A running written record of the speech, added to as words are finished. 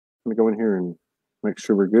Let me go in here and make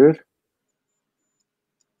sure we're good.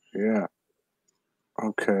 Yeah.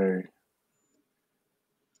 Okay.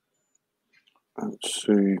 Let's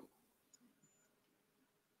see.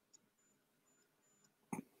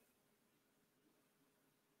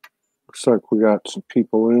 Looks like we got some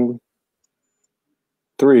people in.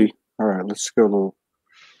 3. All right, let's go.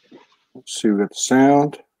 Let's see, we got the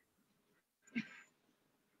sound.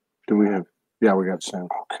 Do we have? Yeah, we got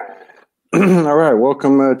sound. Okay. All right,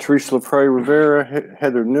 welcome Teresa LaPrey Rivera,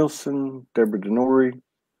 Heather Nilsson, Deborah Denori,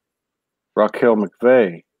 Raquel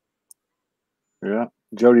McVeigh. Yeah,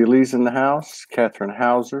 Jody Lee's in the house, Catherine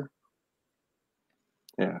Hauser.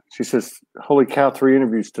 Yeah, she says, "Holy cow, 3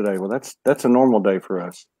 interviews today." Well, that's a normal day for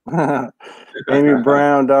us. Amy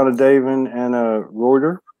Brown, Donna Davin, Anna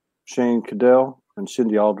Reuter, Shane Cadell, and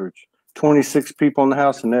Cindy Aldridge. 26 people in the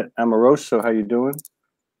house. Annette Amoroso, how you doing?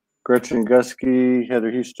 Gretchen Gusky,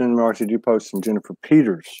 Heather Houston, Marcy Dupos, and Jennifer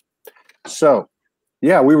Peters. So,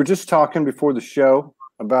 yeah, we were just talking before the show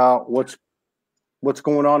about what's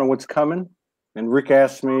going on and what's coming. And Rick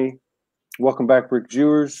asked me, welcome back, Rick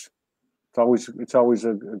Jewers. It's always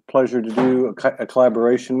a pleasure to do a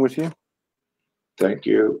collaboration with you. Thank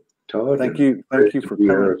you, Todd. Thank you for coming.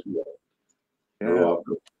 Well. Yeah. You're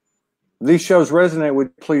welcome. These shows resonate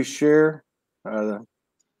with. Please share.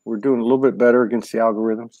 We're doing a little bit better against the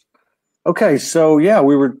algorithms. Okay, so yeah,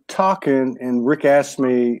 we were talking, and Rick asked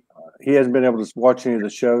me. He hasn't been able to watch any of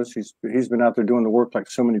the shows. He's been out there doing the work like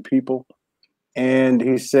so many people, and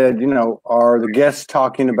he said, are the guests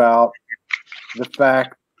talking about the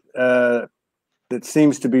fact that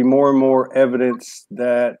seems to be more and more evidence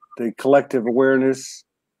that the collective awareness,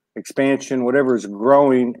 expansion, whatever is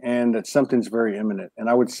growing, and that something's very imminent. And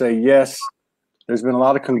I would say yes. There's been a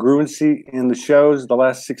lot of congruency in the shows, the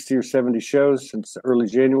last 60 or 70 shows since early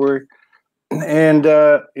January. And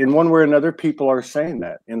in one way or another, people are saying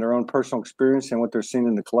that in their own personal experience and what they're seeing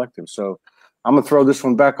in the collective. So I'm going to throw this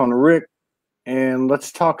one back on Rick, and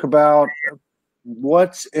let's talk about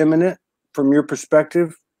what's imminent from your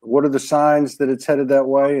perspective. What are the signs that it's headed that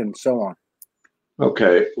way, and so on?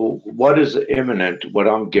 Okay. Well, what is imminent? What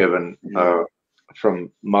I'm given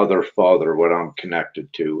from Mother, Father, what I'm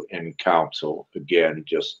connected to in council, again,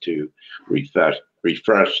 just to refresh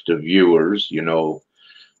the viewers,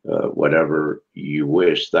 whatever you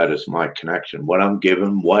wish, that is my connection. What I'm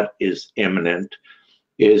given, what is imminent,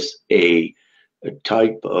 is a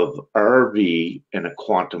type of RV in a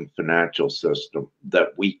quantum financial system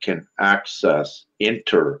that we can access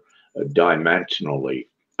interdimensionally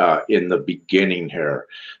in the beginning here.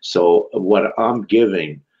 So what I'm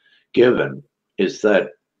given is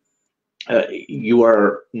that you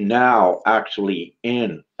are now actually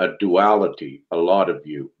in a duality, a lot of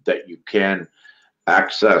you, that you can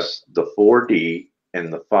access the 4D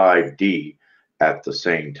and the 5D at the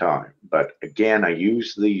same time. But again, I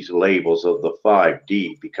use these labels of the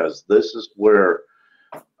 5D because this is where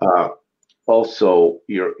also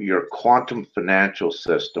your quantum financial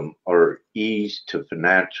system, or ease to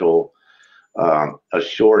financial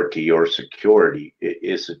assurity or security,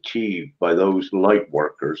 is achieved by those light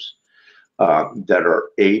workers that are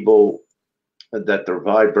able, that their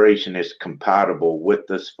vibration is compatible with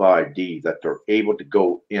this 5D, that they're able to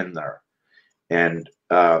go in there and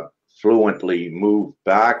fluently move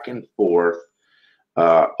back and forth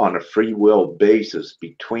on a free will basis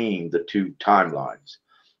between the two timelines.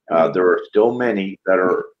 There are still many that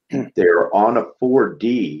are they're on a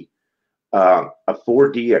 4D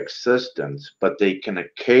existence, but they can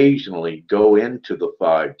occasionally go into the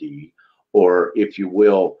 5D, or if you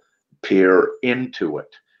will, peer into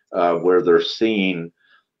it, where they're seeing,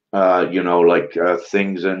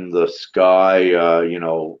 things in the sky,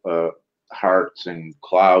 hearts and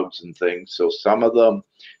clouds and things. So some of them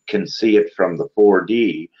can see it from the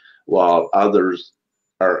 4D, while others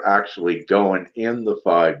are actually going in the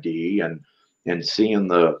 5D and seeing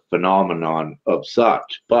the phenomenon of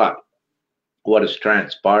such. But what is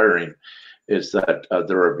transpiring is that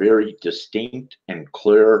there are very distinct and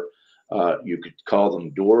clear, you could call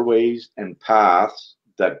them doorways and paths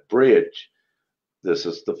that bridge. This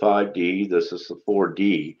is the 5D, this is the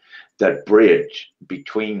 4D, that bridge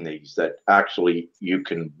between these, that actually you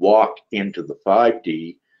can walk into the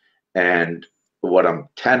 5D. And what I'm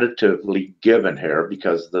tentatively given here,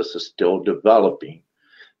 because this is still developing,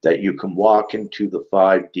 that you can walk into the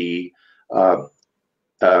 5D,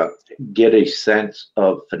 get a sense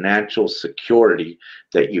of financial security,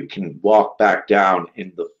 that you can walk back down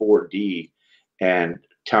in the 4D and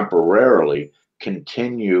temporarily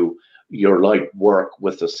continue your light work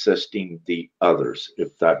with assisting the others,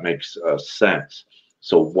 if that makes sense.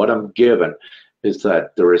 So what I'm given is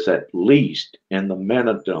that there is at least in the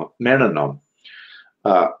minimum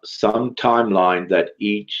some timeline that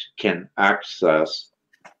each can access,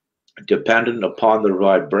 dependent upon their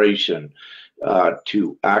vibration,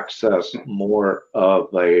 to access more of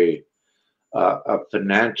a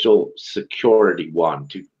financial security one,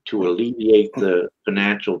 to alleviate the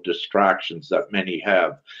financial distractions that many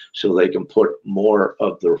have, so they can put more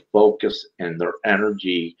of their focus and their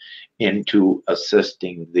energy into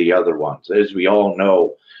assisting the other ones. As we all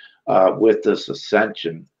know, with this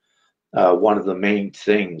ascension, one of the main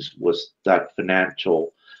things was that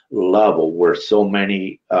financial level where so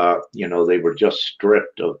many, they were just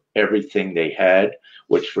stripped of everything they had,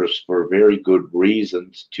 which was for very good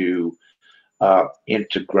reasons to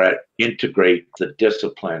integrate the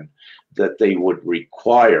discipline that they would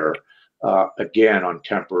require, again, on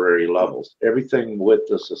temporary levels. Everything with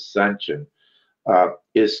this ascension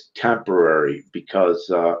is temporary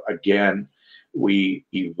because, again, we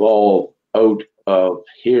evolve out of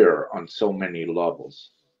here on so many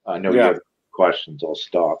levels. I know you have questions. I'll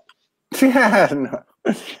stop. Yeah,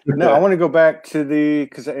 no, I want to go back to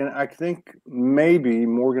and I think maybe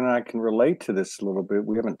Morgan and I can relate to this a little bit.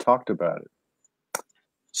 We haven't talked about it.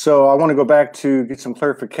 So I want to go back to get some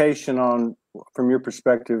clarification on, from your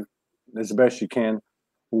perspective, as the best you can,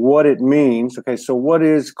 what it means. Okay, so what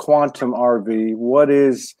is quantum RV? What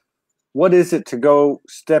is it to go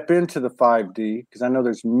step into the 5D? Because I know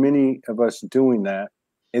there's many of us doing that.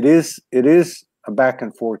 It is a back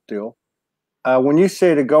and forth deal. When you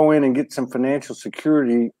say to go in and get some financial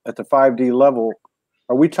security at the 5D level,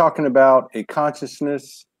 are we talking about a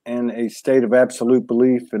consciousness and a state of absolute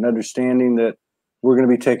belief and understanding that we're going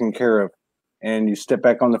to be taken care of, and you step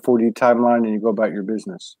back on the 4D timeline and you go about your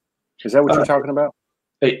business? Is that what you're talking about?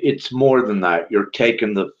 It's more than that. You're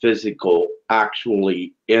taking the physical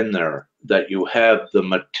actually in there, that you have the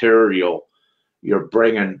material. You're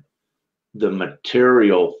bringing the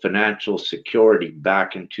material financial security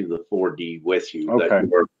back into the 4D with you, that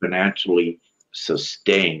you are financially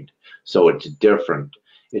sustained. So it's different.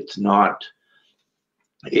 It's not,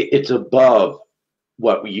 it's above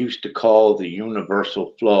what we used to call the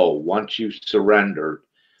universal flow. Once you surrendered,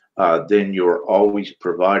 then you're always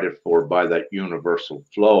provided for by that universal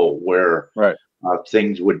flow, where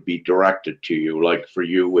things would be directed to you, like for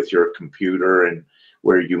you with your computer and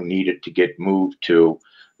where you needed to get moved to.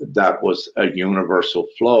 That was a universal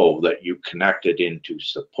flow that you connected in to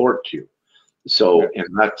support you. So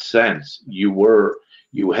in that sense, you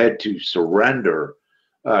had to surrender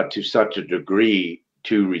to such a degree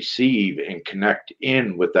to receive and connect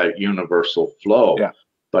in with that universal flow.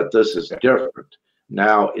 But this is different.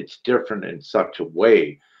 Now it's different in such a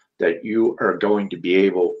way that you are going to be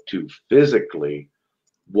able to physically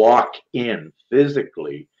walk in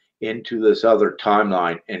physically into this other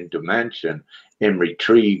timeline and dimension and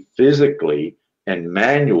retrieve physically and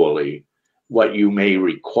manually what you may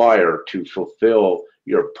require to fulfill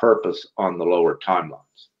your purpose on the lower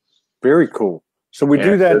timelines. Very cool. So we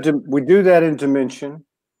do that in dimension.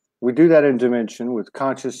 We do that in dimension with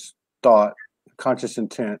conscious thought, conscious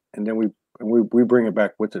intent, and then we bring it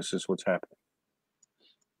back with us. Is what's happening.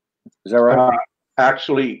 Is that right?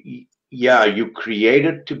 Actually, yeah, you create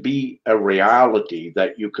it to be a reality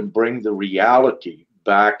that you can bring the reality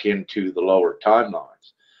back into the lower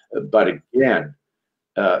timelines. But again,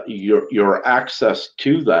 your access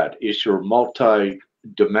to that is your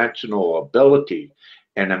multi-dimensional ability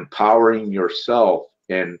and empowering yourself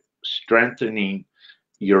and strengthening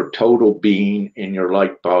your total being in your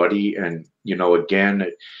light body. And,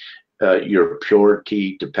 again, your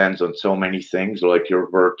purity depends on so many things, like your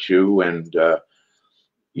virtue, and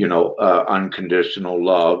unconditional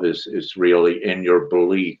love is really in your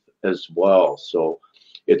belief as well. So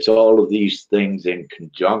it's all of these things in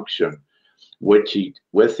conjunction with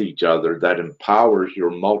each other that empowers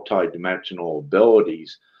your multidimensional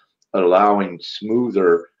abilities, allowing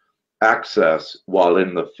smoother access while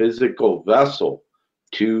in the physical vessel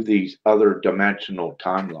to these other dimensional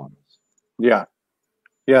timelines. Yeah.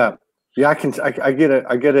 I get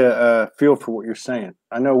a feel for what you're saying.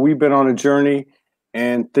 I know we've been on a journey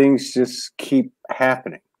and things just keep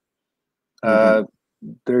happening.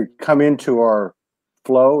 They come into our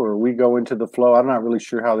flow, or we go into the flow. I'm not really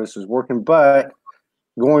sure how this is working, but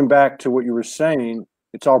going back to what you were saying,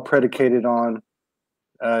 it's all predicated on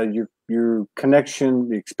your connection,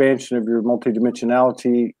 the expansion of your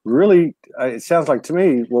multidimensionality. Really, it sounds like to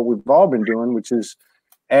me what we've all been doing, which is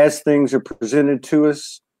as things are presented to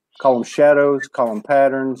us, call them shadows, call them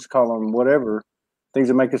patterns, call them whatever, things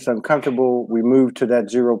that make us uncomfortable, we move to that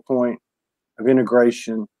 0 point of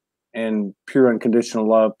integration and pure unconditional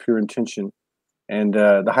love, pure intention, and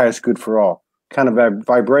the highest good for all. kind of a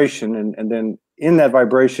vibration, and then in that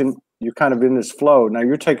vibration, you're kind of in this flow. Now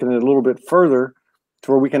you're taking it a little bit further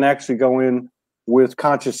to where we can actually go in with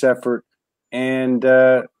conscious effort and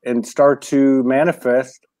start to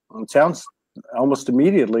manifest. It sounds almost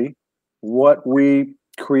immediately what we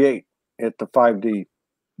create at the 5D.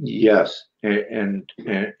 Yes, and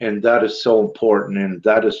that is so important, and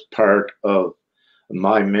that is part of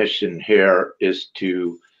my mission here, is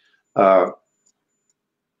to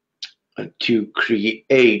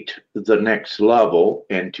create the next level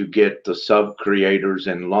and to get the sub creators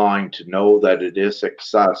in line to know that it is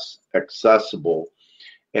accessible,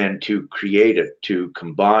 and to create it, to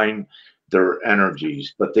combine their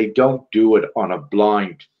energies. But they don't do it on a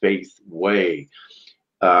blind faith way.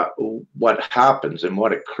 What happens and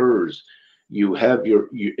what occurs, you have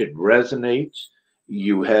it resonates,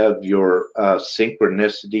 you have your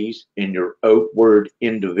synchronicities in your outward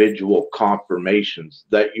individual confirmations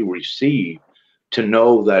that you receive to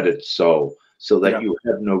know that it's so that you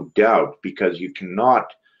have no doubt, because you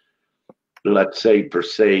cannot, let's say, per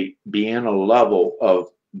se, be in a level of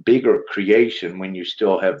bigger creation when you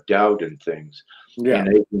still have doubt in things. And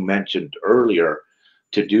as you mentioned earlier,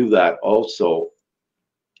 to do that also,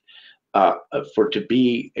 for to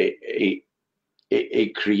be a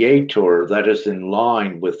creator that is in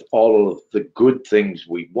line with all of the good things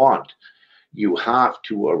we want, you have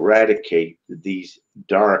to eradicate these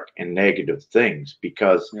dark and negative things,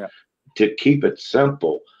 because to keep it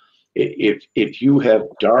simple, if you have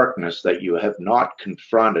darkness that you have not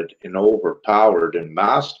confronted and overpowered and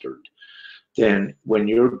mastered, then when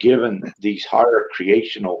you're given these higher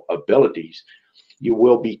creational abilities, you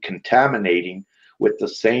will be contaminating with the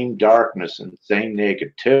same darkness and same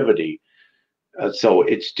negativity. So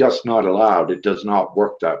it's just not allowed. It does not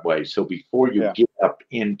work that way. So before you get up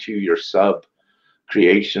into your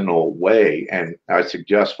sub-creational way, and I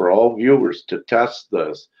suggest for all viewers to test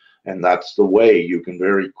this, and that's the way you can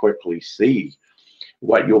very quickly see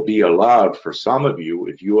what you'll be allowed. For some of you,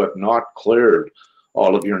 if you have not cleared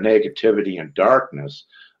all of your negativity and darkness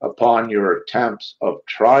upon your attempts of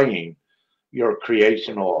trying your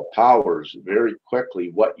creational powers, very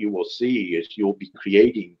quickly what you will see is you'll be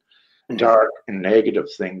creating dark and negative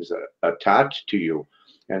things attached to you.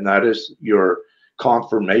 And that is your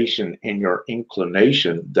confirmation and your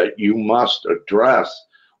inclination that you must address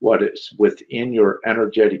what is within your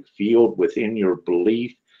energetic field, within your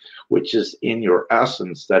belief, which is in your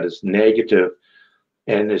essence, that is negative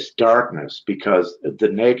and is darkness, because the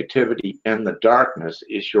negativity and the darkness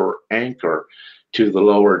is your anchor to the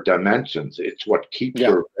lower dimensions. It's what keeps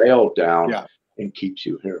your veil down and keeps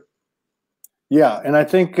you here. Yeah, and I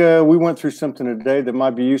think we went through something today that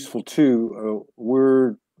might be useful too.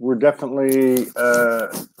 We're definitely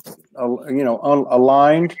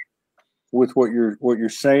aligned with what you're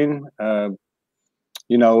saying. I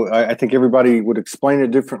think everybody would explain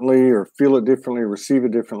it differently, or feel it differently, or receive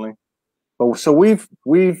it differently. But so we've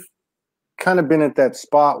kind of been at that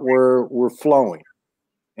spot where we're flowing,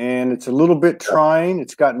 and it's a little bit trying.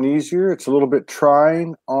 It's gotten easier. It's a little bit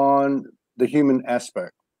trying on the human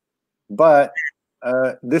aspect. But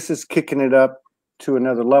this is kicking it up to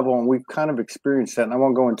another level, and we've kind of experienced that. And I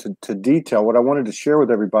won't go into detail. What I wanted to share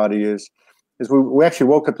with everybody is we actually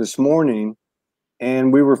woke up this morning,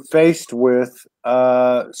 and we were faced with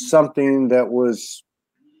something that was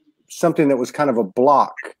kind of a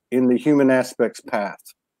block in the human aspect's path.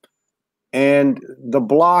 And the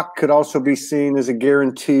block could also be seen as a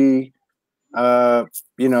guarantee, as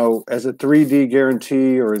a 3D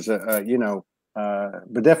guarantee, or as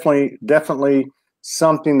but definitely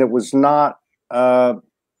something that was not going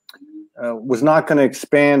to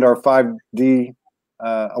expand our 5D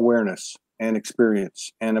awareness and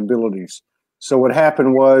experience and abilities. So what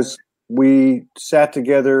happened was we sat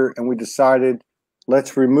together and we decided,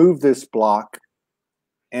 let's remove this block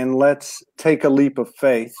and let's take a leap of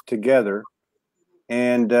faith together,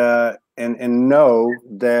 and know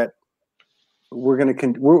that we're going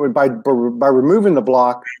to by removing the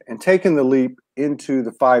block and taking the leap into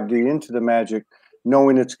the 5D, into the magic,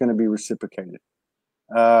 knowing it's going to be reciprocated,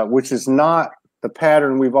 which is not the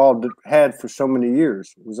pattern we've all had for so many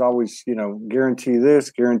years. It was always, guarantee this,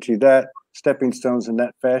 guarantee that, stepping stones in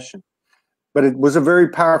that fashion. But it was a very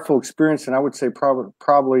powerful experience, and I would say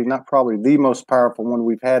probably the most powerful one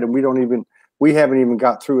we've had, and we haven't even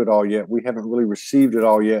got through it all yet. We haven't really received it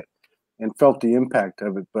all yet and felt the impact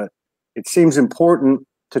of it. But it seems important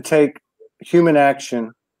to take human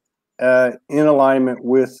action in alignment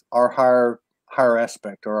with our higher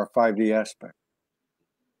aspect, or our 5D aspect.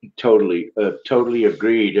 Totally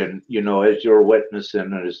agreed. And as you're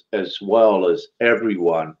witnessing, as well as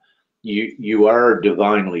everyone, you are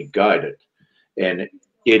divinely guided, and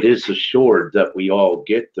it is assured that we all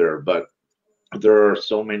get there, but there are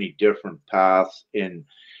so many different paths in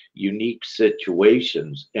unique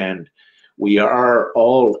situations, and we are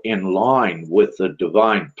all in line with the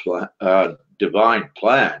divine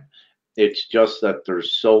plan. It's just that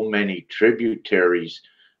there's so many tributaries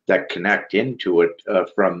that connect into it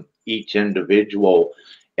from each individual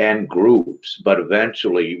and groups, but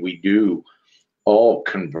eventually we do all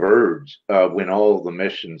converge when all the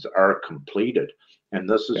missions are completed. And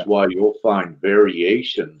this is why you'll find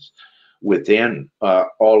variations within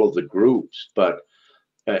all of the groups. But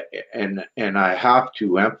and I have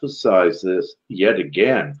to emphasize this yet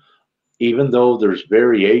again, even though there's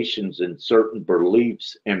variations in certain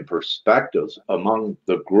beliefs and perspectives among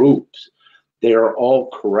the groups, they are all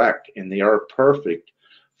correct and they are perfect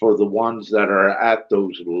for the ones that are at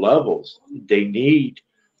those levels. They need,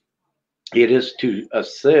 it is to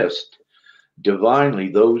assist divinely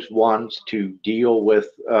those ones to deal with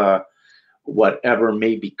whatever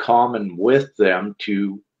may be common with them,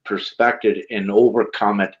 to perspect it and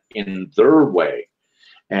overcome it in their way.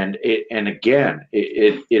 And again,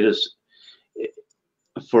 it is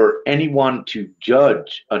for anyone to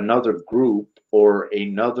judge another group or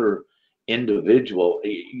another individual,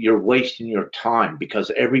 you're wasting your time,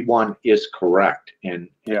 because everyone is correct and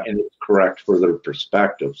it's correct for their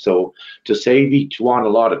perspective. So to save each one a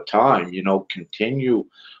lot of time, continue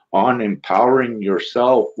on empowering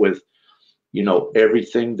yourself with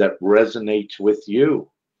everything that resonates with you,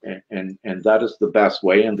 and that is the best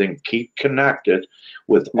way. And then keep connected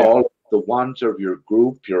with all the ones of your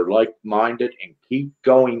group, you're like-minded, and keep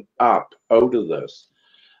going up out of this.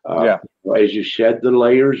 As you shed the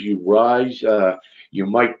layers, you rise. You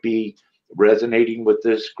might be resonating with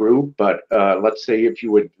this group, but let's say if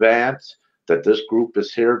you advance, that this group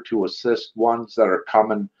is here to assist ones that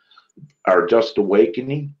are just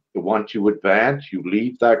awakening. Once you advance, you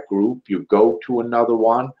leave that group, you go to another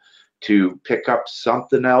one to pick up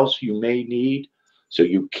something else you may need. So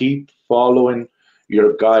you keep following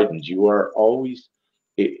your guidance. You are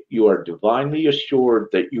divinely assured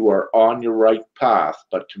that you are on your right path.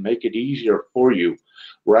 But to make it easier for you,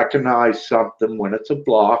 recognize something when it's a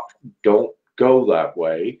block. Don't go that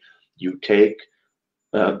way. You take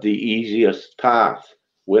the easiest path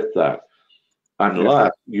with that.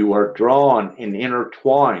 Unless you are drawn and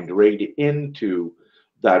intertwined right into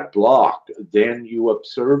that block, then you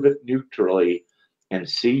observe it neutrally and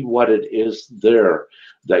see what it is there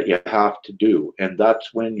that you have to do. And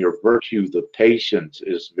that's when your virtue, the patience,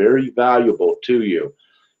 is very valuable to you.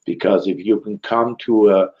 Because if you can come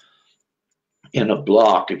to in a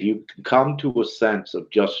block, if you can come to a sense of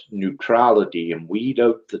just neutrality and weed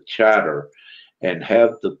out the chatter and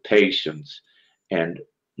have the patience and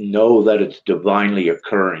know that it's divinely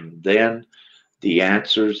occurring, then the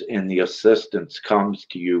answers and the assistance comes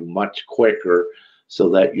to you much quicker, so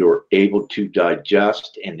that you're able to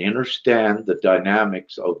digest and understand the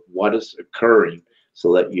dynamics of what is occurring,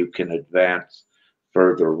 so that you can advance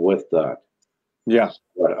further with that. That's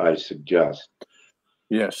what I suggest.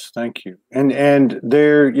 Yes, thank you. And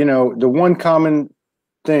there, the one common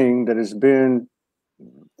thing that has been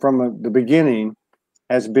from the beginning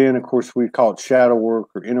has been, of course, we call it shadow work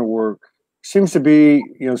or inner work. Seems to be,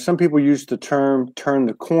 some people use the term turn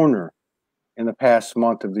the corner in the past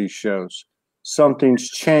month of these shows. Something's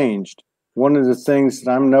changed. One of the things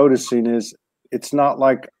that I'm noticing is it's not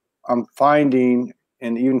like I'm finding,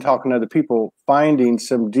 and even talking to other people, finding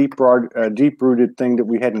some deep-rooted thing that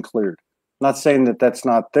we hadn't cleared. I'm not saying that that's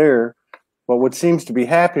not there, but what seems to be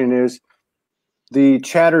happening is the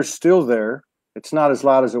chatter's still there. It's not as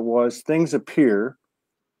loud as it was. Things appear,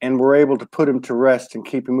 and we're able to put them to rest and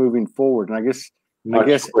keep them moving forward. And I guess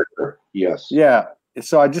quicker. Yes. Yeah.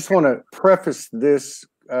 So I just want to preface this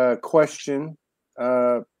question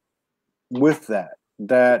with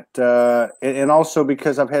that, and also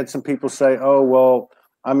because I've had some people say, "Oh, well,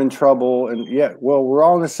 I'm in trouble," and we're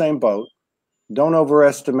all in the same boat. Don't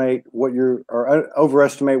overestimate what you're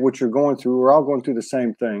going through. We're all going through the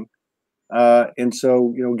same thing, and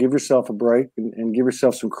so give yourself a break and give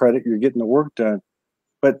yourself some credit. You're getting the work done,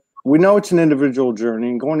 but we know it's an individual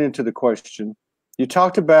journey. And going into the question, you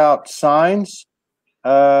talked about signs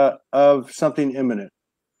of something imminent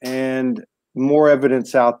and more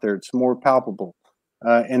evidence out there. It's more palpable.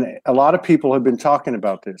 And a lot of people have been talking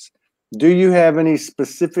about this. Do you have any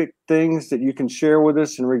specific things that you can share with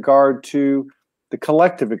us in regard to the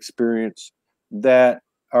collective experience that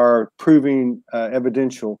are proving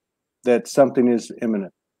evidential that something is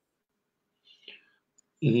imminent?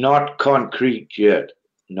 Not concrete yet.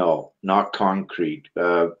 No, not concrete.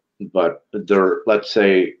 But there, let's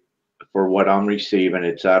say, for what I'm receiving,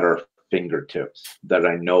 it's at our fingertips, that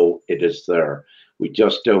I know it is there. We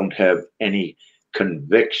just don't have any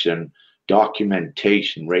conviction,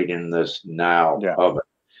 documentation right in this now of it.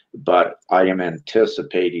 But I am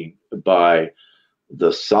anticipating by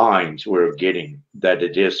the signs we're getting that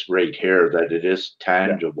it is right here, that it is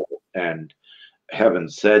tangible. And having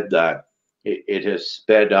said that, it has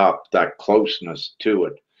sped up that closeness to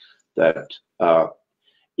it, that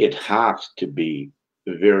it has to be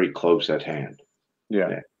very close at hand.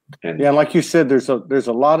 And like you said, there's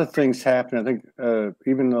a lot of things happening. I think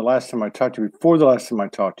even the last time I talked to you, before the last time I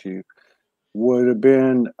talked to you, would have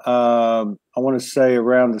been I want to say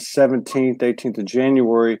around the 17th, 18th of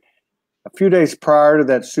January, a few days prior to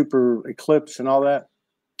that super eclipse and all that,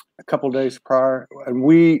 a couple of days prior, and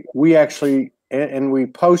we actually and we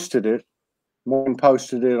posted it. Morgan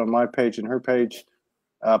posted it on my page and her page.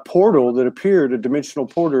 Portal that appeared, a dimensional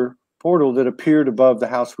portal that appeared above the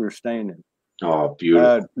house we were staying in. Oh,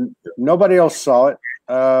 beautiful! Nobody else saw it.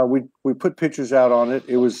 We put pictures out on it.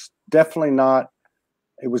 It was definitely not.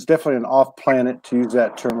 It was definitely an off planet, to use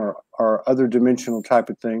that term, or other dimensional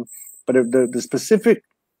type of thing. But the specific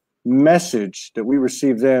message that we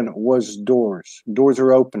received then was doors. Doors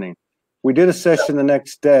are opening. We did a session the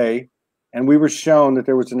next day, and we were shown that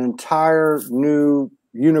there was an entire new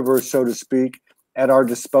universe, so to speak, at our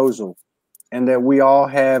disposal, and that we all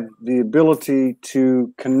have the ability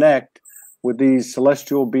to connect with these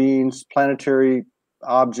celestial beings, planetary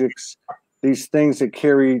objects, these things that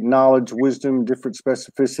carry knowledge, wisdom, different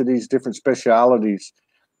specificities, different specialities.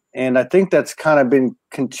 And I think that's kind of been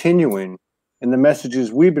continuing. And the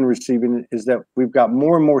messages we've been receiving is that we've got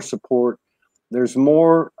more and more support. There's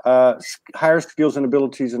more higher skills and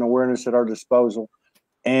abilities and awareness at our disposal.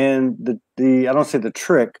 And the I don't say the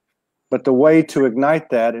trick, but the way to ignite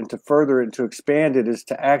that and to further it, to expand it, is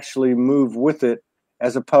to actually move with it,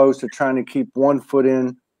 as opposed to trying to keep one foot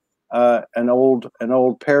in an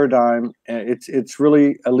old paradigm. It's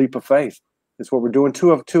really a leap of faith. It's what we're doing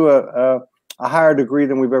to a higher degree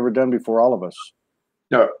than we've ever done before, all of us.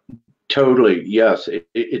 No, totally. Yes.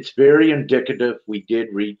 It's very indicative. We did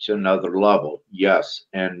reach another level. Yes.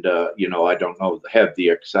 And, I don't have the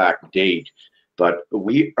exact date, but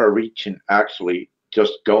we are reaching, actually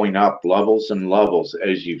just going up levels and levels,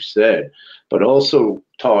 as you said. But also,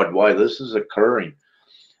 Todd, why this is occurring,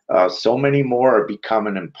 so many more are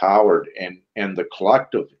becoming empowered, and the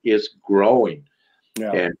collective is growing.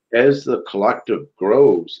 And as the collective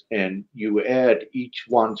grows and you add each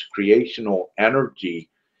one's creational energy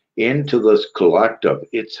into this collective,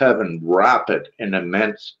 it's having rapid and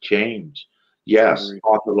immense change. Yes,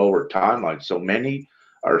 on the lower timeline. So many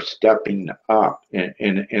are stepping up,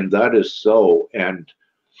 and that is so. And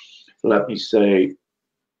let me say,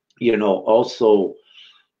 also,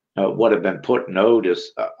 what I've been putting out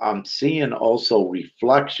is I'm seeing also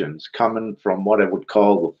reflections coming from what I would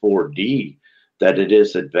call the 4D, that it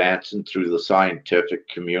is advancing through the scientific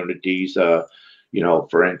communities.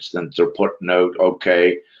 For instance, they're putting out,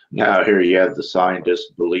 okay, now here you have the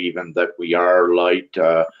scientists believing that we are light,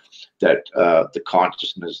 that the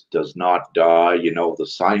consciousness does not die. The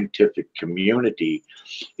scientific community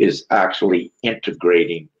is actually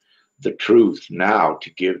integrating the truth now to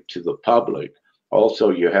give to the public. Also,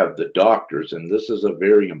 you have the doctors, and this is a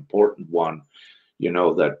very important one,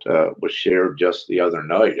 that was shared just the other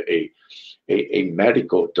night. A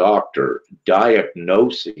medical doctor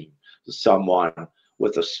diagnosing someone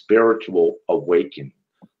with a spiritual awakening,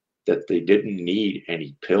 that they didn't need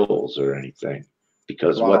any pills or anything,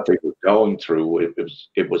 because what they were going through,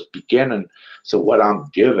 it was beginning. So what I'm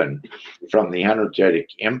given from the energetic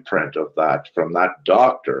imprint of that, from that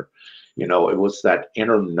doctor, it was that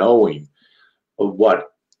inner knowing of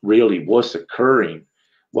what really was occurring.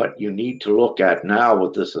 What you need to look at now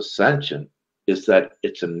with this ascension is that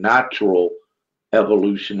it's a natural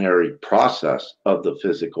evolutionary process of the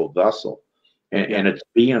physical vessel, and it's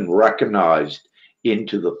being recognized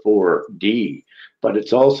into the 4D, but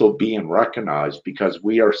it's also being recognized because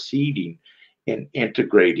we are seeding and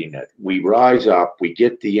integrating it. We rise up, we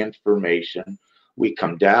get the information, we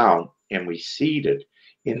come down, and we seed it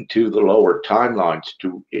into the lower timelines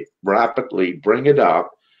to rapidly bring it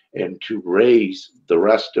up and to raise the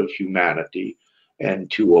rest of humanity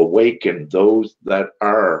and to awaken those that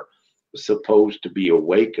are supposed to be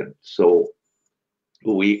awakened. So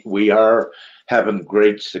we are having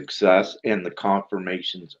great success, and the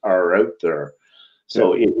confirmations are out there.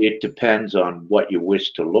 So it depends on what you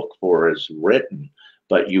wish to look for as written,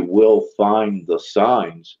 but you will find the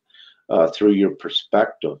signs through your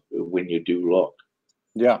perspective when you do look.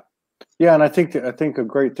 Yeah, and I think a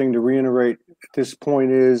great thing to reiterate at this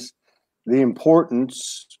point is the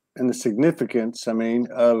importance and the significance, I mean,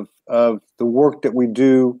 of the work that we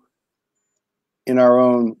do in our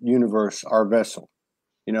own universe, our vessel,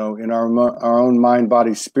 you know, in our own mind,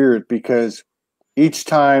 body, spirit, because each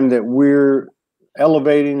time that we're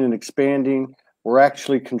elevating and expanding, we're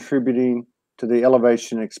actually contributing to the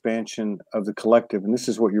elevation and expansion of the collective. And this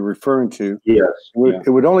is what you're referring to. Yes. It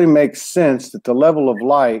would only make sense that the level of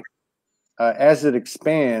light, as it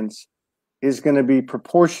expands, is going to be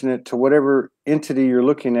proportionate to whatever entity you're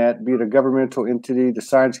looking at, be it a governmental entity, the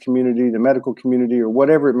science community, the medical community, or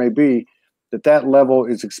whatever it may be, that level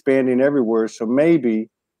is expanding everywhere. So maybe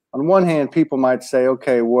on one hand, people might say,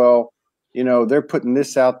 okay, well, you know, they're putting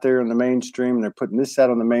this out there in the mainstream and they're putting this out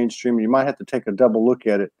on the mainstream. You might have to take a double look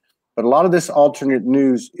at it. But a lot of this alternate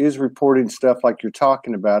news is reporting stuff like you're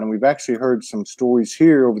talking about. And we've actually heard some stories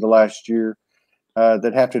here over the last year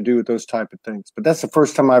that have to do with those type of things. But that's the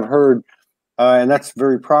first time I've heard, and that's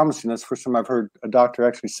very promising. That's the first time I've heard a doctor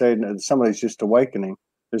actually say that somebody's just awakening.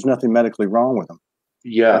 There's nothing medically wrong with them.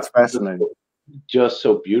 Yeah. That's fascinating. Just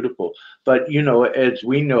so beautiful. But, you know, as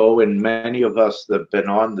we know, and many of us that have been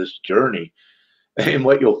on this journey, and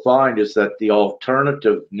what you'll find is that the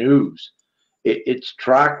alternative news, its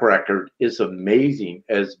track record is amazing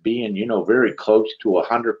as being, you know, very close to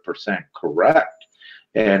 100% correct.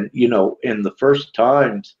 And, you know, in the first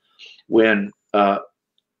times when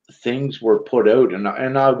things were put out,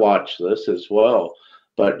 and I watched this as well,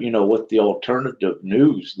 but, you know, with the alternative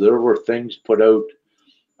news, there were things put out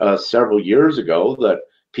several years ago that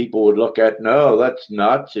people would look at, no, that's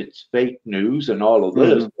nuts, it's fake news and all of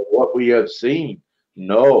this. But what we have seen,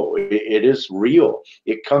 no, it is real.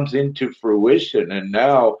 It comes into fruition, and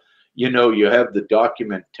now, you know, you have the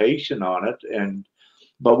documentation on it.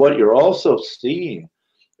 But what you're also seeing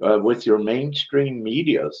with your mainstream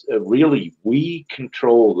medias, really, we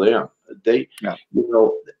control them. They, you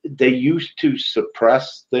know, they used to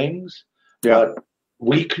suppress things, but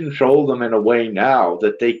we control them in a way now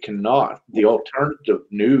that they cannot. The alternative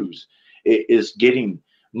news is getting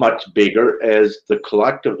much bigger as the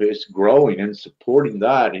collective is growing and supporting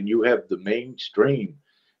that. And you have the mainstream,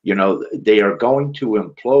 you know, they are going to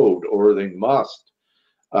implode, or they must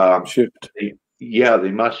shift.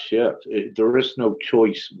 They must shift. There is no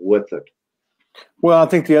choice with it. Well, I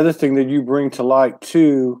think the other thing that you bring to light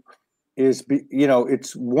too is, you know,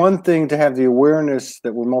 it's one thing to have the awareness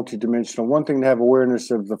that we're multidimensional, one thing to have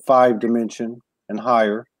awareness of the 5 dimension and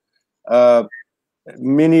higher.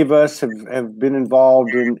 Many of us have been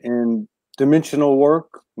involved in dimensional work.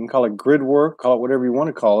 You can call it grid work, call it whatever you want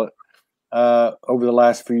to call it, over the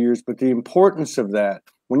last few years. But the importance of that,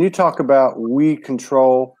 when you talk about we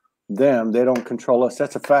control them, they don't control us,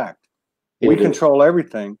 that's a fact. We control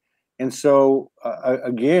everything. And so,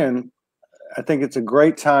 again, I think it's a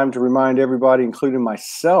great time to remind everybody, including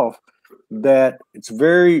myself, that it's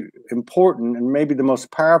very important, and maybe the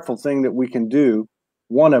most powerful thing that we can do,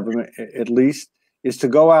 one of them at least, is to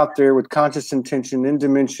go out there with conscious intention in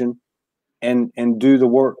dimension and do the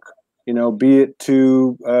work. You know, be it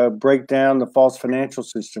to break down the false financial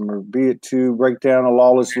system, or be it to break down a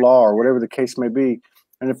lawless law, or whatever the case may be.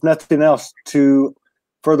 And if nothing else, to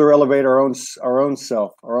further elevate our own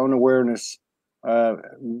self, our own awareness,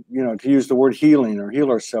 you know, to use the word healing or heal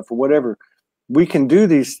ourselves or whatever. We can do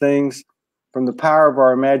these things from the power of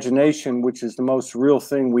our imagination, which is the most real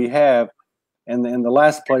thing we have, and the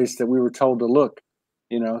last place that we were told to look,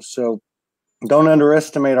 you know. So don't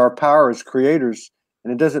underestimate our power as creators.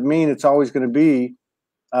 And it doesn't mean it's always going to be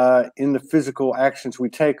in the physical actions we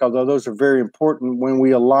take, although those are very important when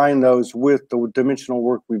we align those with the dimensional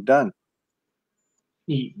work we've done.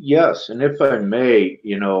 Yes, and if I may,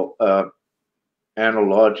 you know,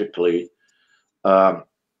 analogically,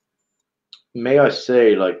 may I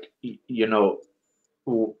say, like, you know,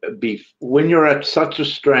 when you're at such a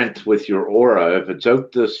strength with your aura, if it's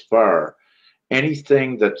out this far,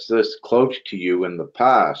 anything that's this close to you in the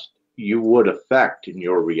past, you would affect in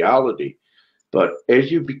your reality. But as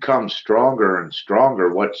you become stronger and stronger,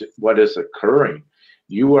 what is occurring,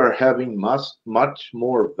 you are having much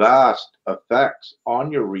more vast effects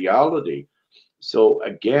on your reality. So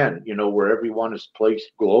again, you know, where everyone is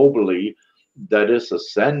placed globally that is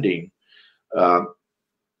ascending,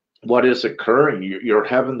 what is occurring, you're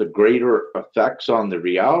having the greater effects on the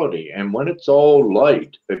reality. And when it's all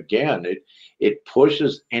light, again, it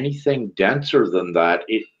pushes anything denser than that.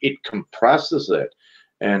 It compresses it.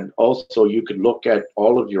 And also you could look at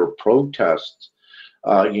all of your protests,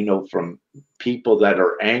 you know, from people that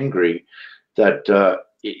are angry, that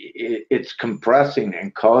it's compressing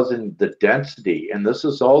and causing the density. And this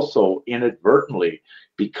is also inadvertently,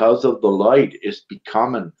 because of the light, is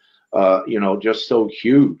becoming, you know, just so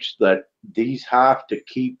huge that these have to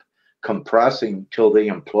keep compressing till they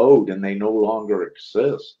implode and they no longer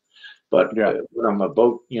exist. But what I'm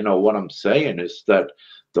about, what I'm saying is that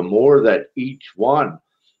the more that each one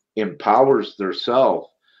empowers theirself,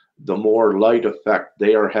 the more light effect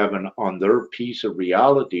they are having on their piece of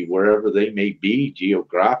reality, wherever they may be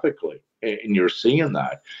geographically. And you're seeing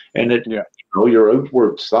that. And your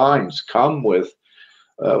outward signs come with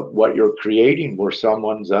what you're creating. Where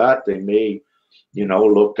someone's at, they may,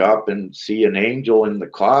 look up and see an angel in the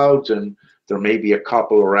clouds, and there may be a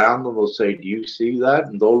couple around them will say, do you see that?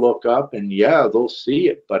 And they'll look up and they'll see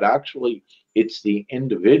it. But actually, it's the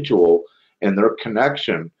individual and their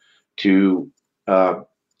connection to,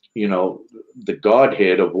 the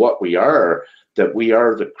Godhead of what we are, that we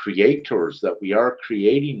are the creators, that we are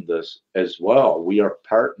creating this as well. We are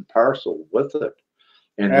part and parcel with it.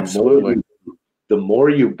 And absolutely, the more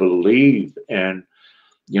you believe, and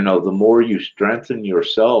the more you strengthen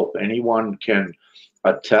yourself, anyone can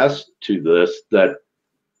attest to this, that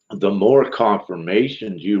the more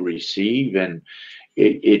confirmations you receive, and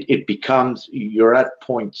it becomes, you're at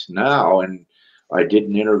points now. And I did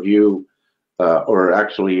an interview, or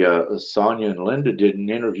actually Sonia and Linda did an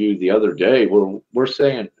interview the other day, where we're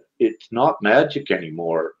saying it's not magic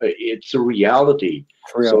anymore. It's a reality.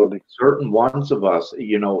 So certain ones of us,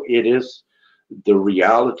 it is the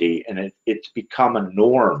reality, and it's become a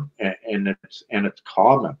norm, and it's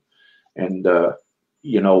common. And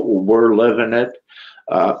we're living it.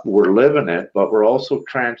 But we're also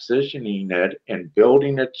transitioning it and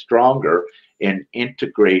building it stronger and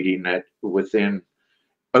integrating it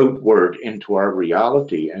outward into our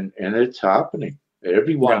reality, and it's happening.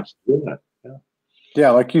 Everyone's doing it.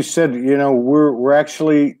 Yeah, like you said, we're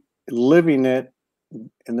actually living it,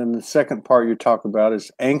 and then the second part you talk about is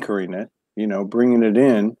anchoring it, bringing it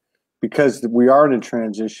in, because we are in a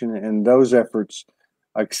transition, and those efforts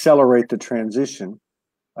accelerate the transition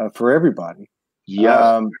for everybody.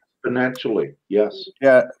 Yes, exponentially. Yes.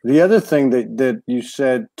 Yeah. The other thing that you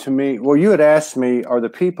said to me, well, you had asked me, are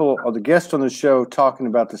the guests on the show talking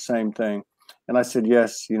about the same thing? And I said,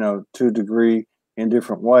 yes, to a degree, in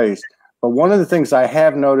different ways. But one of the things I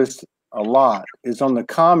have noticed a lot is on the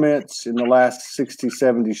comments in the last 60,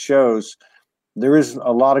 70 shows, there is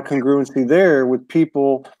a lot of congruency there with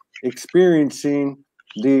people experiencing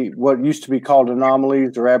what used to be called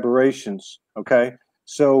anomalies or aberrations. Okay.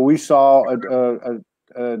 So we saw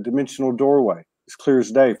a dimensional doorway. It's clear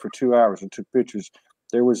as day for 2 hours and took pictures.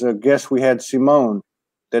 There was a guest we had, Simone,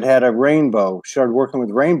 that had a rainbow. Started working with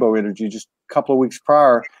rainbow energy just a couple of weeks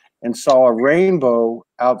prior, and saw a rainbow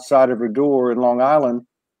outside of her door in Long Island.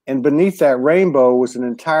 And beneath that rainbow was an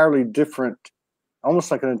entirely different,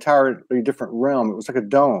 almost like an entirely different realm. It was like a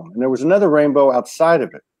dome. And there was another rainbow outside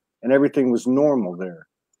of it, and everything was normal there.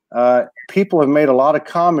 People have made a lot of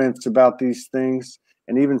comments about these things,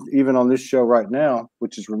 and even on this show right now,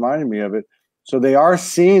 which is reminding me of it. So they are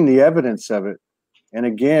seeing the evidence of it. And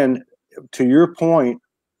again, to your point,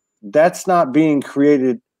 that's not being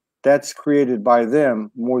created. That's created by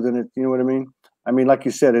them more than it. You know what I mean? I mean, like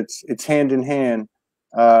you said, it's hand in hand.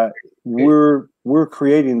 We're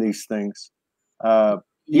creating these things, even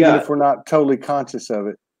if we're not totally conscious of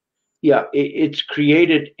it. Yeah, it's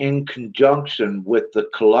created in conjunction with the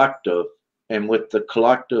collective, and with the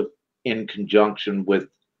collective in conjunction with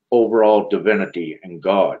overall divinity and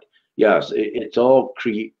God. Yes, it's all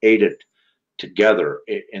created together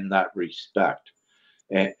in that respect.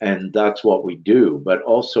 And that's what we do. But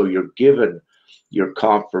also, you're given your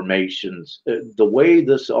confirmations. The way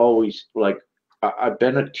this always, like, I've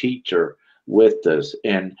been a teacher with this,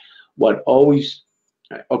 and what always,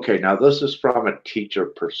 okay, now this is from a teacher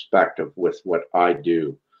perspective with what I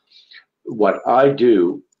do. What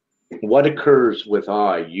occurs with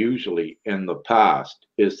I usually in the past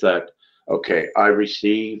is that, okay, I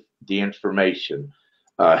receive the information,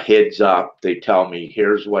 heads up, they tell me,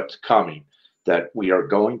 here's what's coming, that we are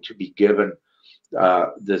going to be given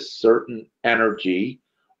this certain energy,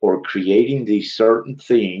 or creating these certain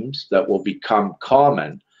themes that will become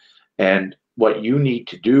common. And what you need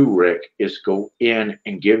to do, Rick, is go in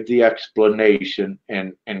and give the explanation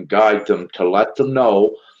and guide them to let them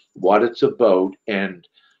know what it's about, and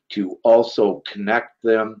to also connect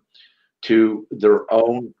them to their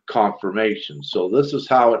own confirmation. So this is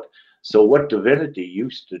how so what divinity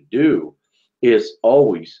used to do is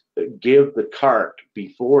always give the cart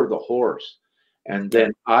before the horse. And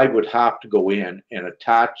then I would have to go in and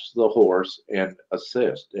attach the horse and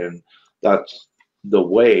assist. And that's the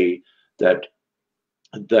way that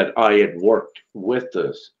I had worked with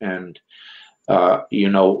this. And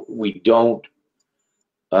we don't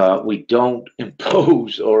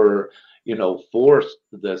impose or force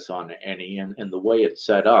this on any, and the way it's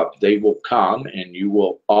set up, they will come and you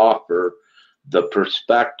will offer the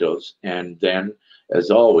perspectives. And then, as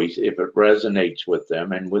always, if it resonates with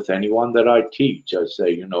them, and with anyone that I teach, I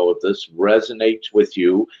say, if this resonates with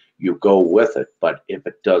you, you go with it. But if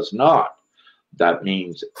it does not, that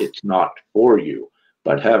means it's not for you.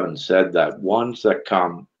 But having said that, ones that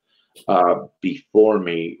come before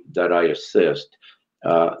me that I assist,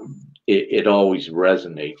 it always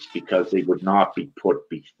resonates, because they would not be put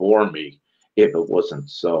before me if it wasn't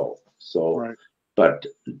so. So, Right. but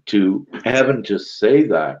to having to say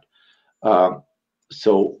that,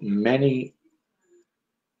 so many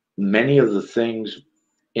of the things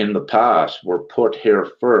in the past were put here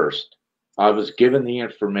first. I was given the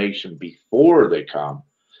information before they come,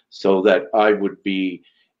 so that I would be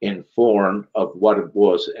informed of what it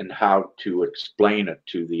was and how to explain it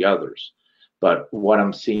to the others. But what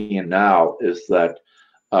I'm seeing now is that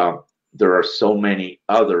there are so many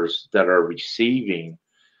others that are receiving.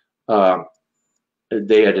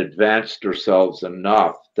 They had advanced themselves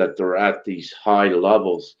enough that they're at these high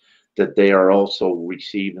levels that they are also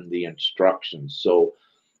receiving the instructions. So,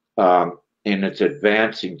 and it's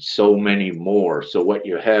advancing so many more. So what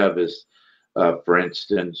you have is, for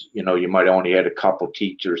instance, you might only had a couple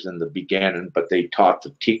teachers in the beginning, but they taught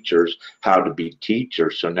the teachers how to be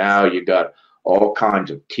teachers. So now you got all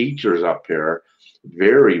kinds of teachers up here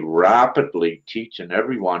very rapidly teaching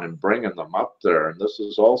everyone and bringing them up there. And this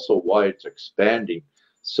is also why it's expanding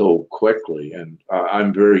so quickly. And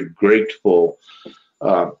I'm very grateful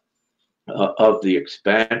of the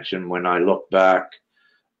expansion. When I look back,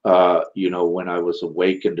 when I was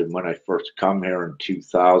awakened and when I first come here in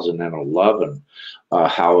 2011,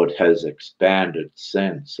 how it has expanded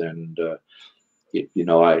since. And,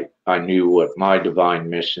 I knew what my divine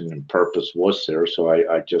mission and purpose was there. So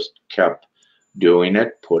I just kept doing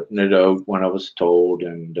it, putting it out when I was told.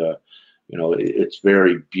 And, it's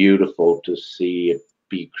very beautiful to see it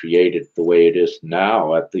be created the way it is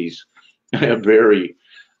now at these very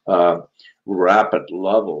rapid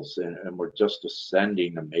levels, and we're just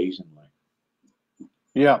ascending amazingly.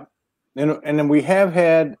 Yeah, and then we have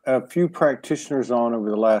had a few practitioners on over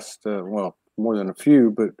the last well, more than a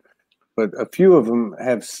few, but a few of them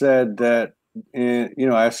have said that, I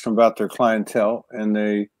asked them about their clientele, and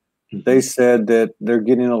they said that they're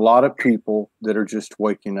getting a lot of people that are just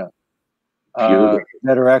waking up,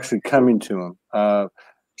 that are actually coming to them.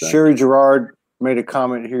 Sherry Gerard made a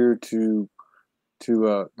comment here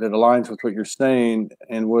that aligns with what you're saying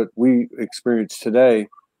and what we experienced today.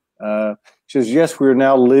 She says, yes, we are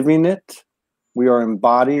now living it. We are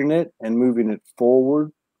embodying it and moving it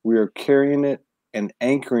forward. We are carrying it and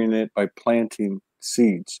anchoring it by planting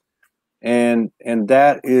seeds. And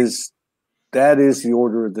that is the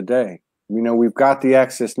order of the day. We've got the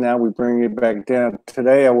access now. We bring it back down.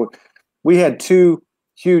 Today, we had 2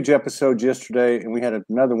 huge episodes yesterday, and we had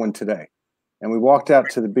another one today. And we walked out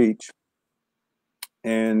to the beach,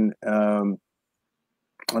 and I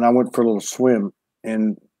went for a little swim,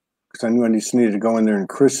 and because I knew I just needed to go in there and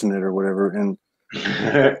christen it or whatever. And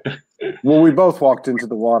well, we both walked into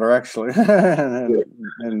the water actually,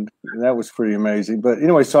 and that was pretty amazing. But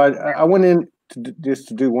anyway, so I went in just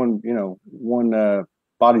to do one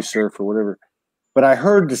body surf or whatever. But I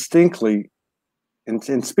heard distinctly,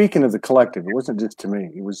 and speaking of the collective, it wasn't just to me.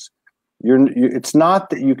 It was it's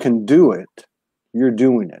not that you can do it, you're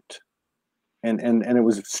doing it. And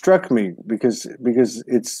it struck me because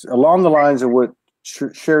it's along the lines of what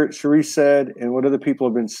Cherie said and what other people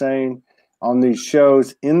have been saying on these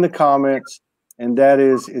shows in the comments, and that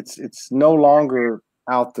is it's no longer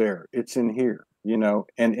out there, it's in here, and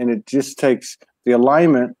it just takes the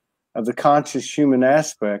alignment of the conscious human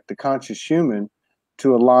aspect, the conscious human,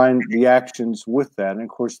 to align the actions with that. And of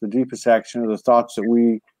course, the deepest action are the thoughts that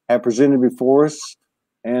we have presented before us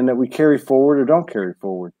and that we carry forward or don't carry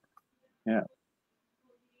forward. Yeah.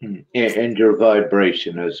 And your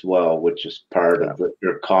vibration as well, which is part of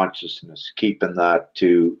your consciousness, keeping that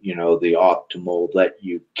to, the optimal that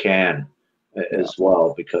you can as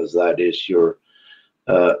well, because that is your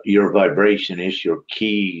vibration is your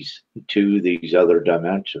keys to these other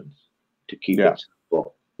dimensions to keep it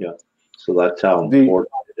simple. Yeah. So that's how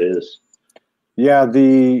important it is. Yeah.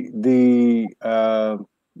 The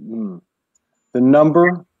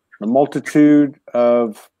number, the multitude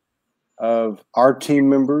of our team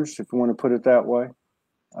members, if you want to put it that way,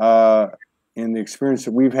 in the experience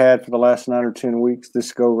that we've had for the last 9 or 10 weeks,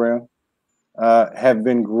 this go round, have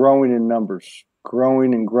been growing in numbers,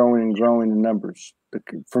 growing and growing and growing in numbers.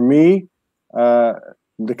 For me,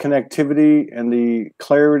 the connectivity and the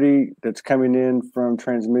clarity that's coming in from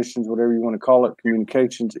transmissions, whatever you want to call it,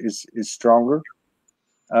 communications is stronger.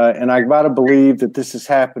 And I got to believe that this is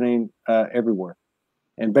happening everywhere.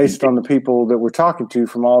 And based on the people that we're talking to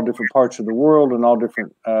from all different parts of the world and all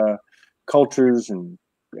different cultures and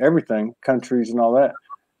everything, countries and all that,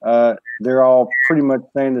 they're all pretty much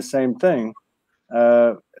saying the same thing.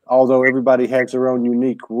 Although everybody has their own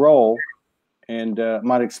unique role and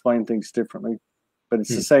might explain things differently, but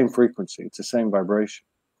it's the same frequency. It's the same vibration.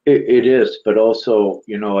 It is, but also,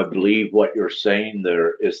 you know, I believe what you're saying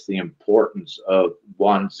there is the importance of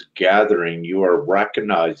one's gathering. You are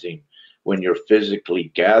recognizing when you're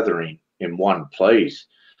physically gathering in one place,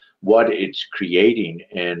 what it's creating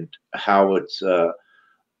and how it's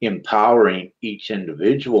empowering each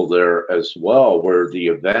individual there as well, where the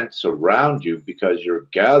events around you, because you're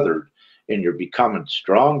gathered and you're becoming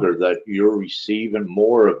stronger, that you're receiving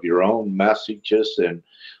more of your own messages and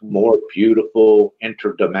more beautiful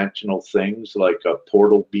interdimensional things, like a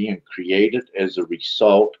portal being created as a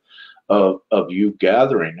result of you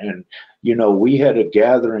gathering. And you know, we had a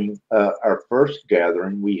gathering, our first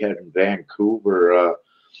gathering we had in Vancouver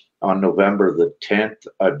on November the 10th,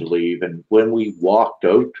 I believe. And when we walked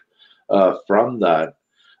out from that,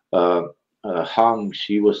 Hung,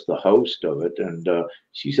 she was the host of it, and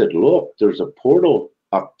she said, "Look, there's a portal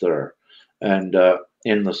up there, and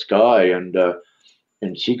in the sky," and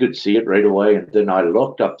she could see it right away. And then I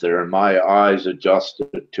looked up there, and my eyes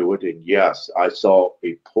adjusted to it, and yes, I saw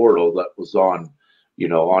a portal that was on, you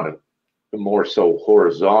know, on a more so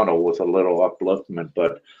horizontal with a little upliftment,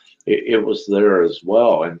 but it was there as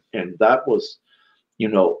well, and that was, you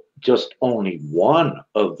know, just only one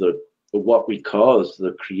of the what we call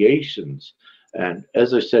the creations. And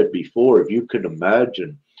as I said before, if you could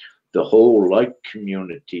imagine the whole light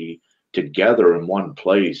community together in one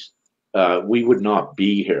place, we would not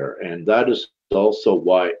be here. And that is also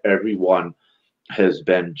why everyone has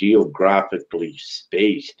been geographically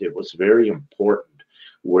spaced. It was very important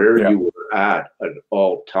where you were at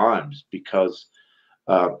all times, because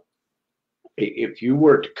if you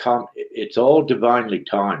were to come, it's all divinely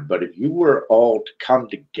timed, but if you were all to come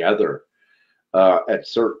together at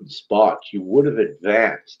certain spots, you would have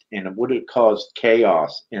advanced, and it would have caused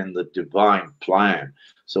chaos in the divine plan.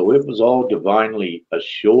 So it was all divinely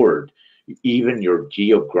assured, even your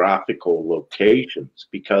geographical locations,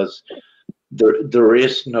 because there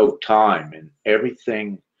is no time, and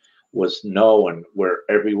everything was known where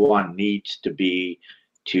everyone needs to be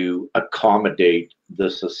to accommodate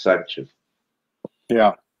this ascension.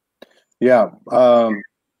 Yeah.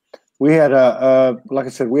 We had like I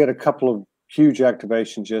said, we had a couple of huge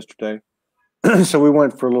activations yesterday. So we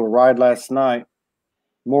went for a little ride last night.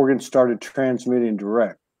 Morgan started transmitting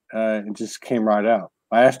direct, and just came right out.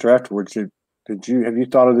 I asked her afterwards, have you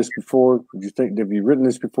thought of this before? Have you written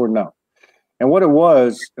this before? No. And what it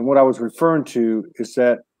was, and what I was referring to, is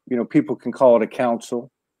that, you know, people can call it a council,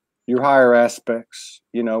 your higher aspects,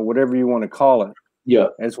 you know, whatever you want to call it. Yeah.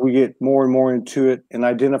 As we get more and more into it and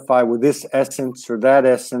identify with this essence or that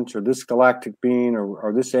essence or this galactic being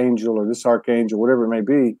or this angel or this archangel, whatever it may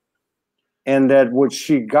be. And that what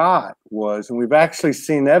she got was, and we've actually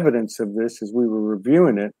seen evidence of this as we were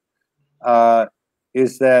reviewing it,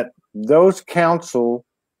 is that those council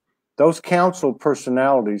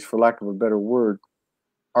personalities, for lack of a better word,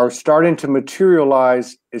 are starting to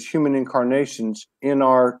materialize as human incarnations in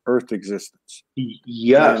our Earth existence.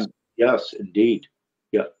 Yes. Yes, indeed.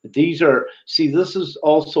 Yeah, these are, see, this is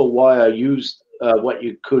also why I used what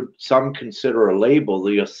you could some consider a label,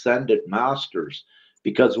 the Ascended Masters,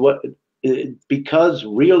 because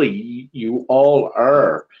really you all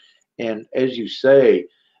are, and as you say,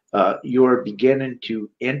 you are beginning to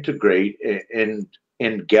integrate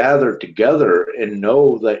and gather together and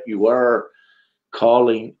know that you are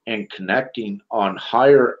calling and connecting on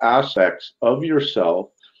higher aspects of yourself,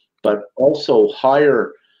 but also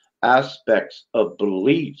higher aspects of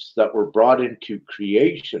beliefs that were brought into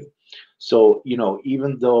creation. So, you know,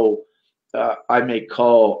 even though I may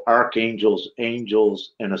call archangels,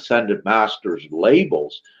 angels, and ascended masters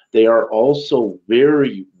labels, they are also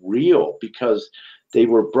very real, because they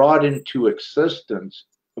were brought into existence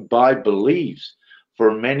by beliefs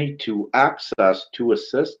for many to access to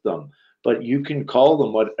assist them. But you can call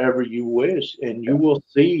them whatever you wish, and you will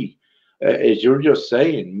see, as you're just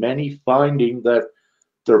saying, many finding that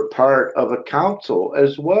they're part of a council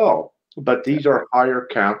as well. But these are higher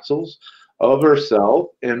councils of herself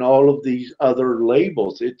and all of these other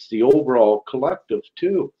labels. It's the overall collective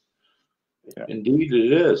too. Yeah. Indeed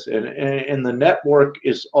it is. And the network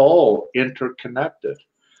is all interconnected.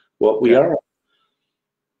 What we are.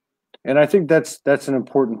 And I think that's an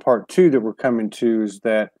important part too that we're coming to, is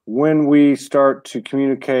that when we start to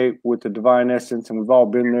communicate with the divine essence, and we've all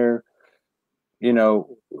been there,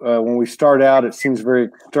 when we start out, it seems very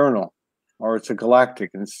external, or it's a galactic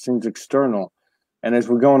and it seems external. And as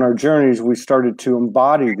we go on our journeys, we started to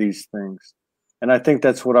embody these things. And I think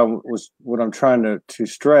that's what I'm trying to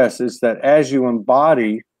stress, is that as you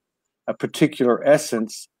embody a particular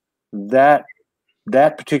essence, that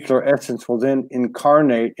particular essence will then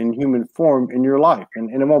incarnate in human form in your life. And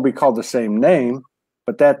it won't be called the same name,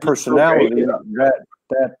 but that personality,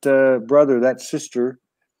 that brother, that sister,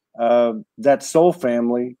 that soul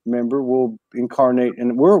family member will incarnate.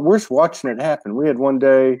 And we're watching it happen. We had one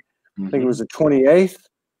day, I think it was the 28th,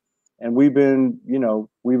 and we've been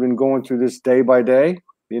going through this day by day,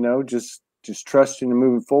 just trusting and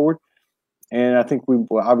moving forward. And I think we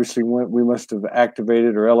must have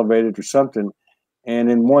activated or elevated or something.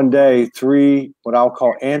 And in one day, three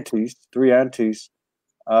aunties,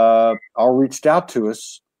 all reached out to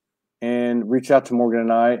us, and reached out to Morgan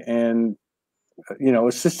and I, and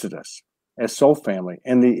assisted us as soul family.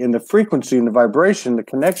 And the frequency and the vibration, the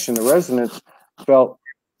connection, the resonance felt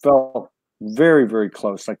very, very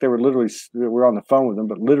close. Like we're on the phone with them,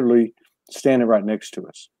 but literally standing right next to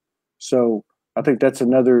us. So I think that's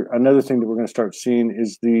another thing that we're going to start seeing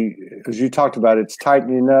is as you talked about, it's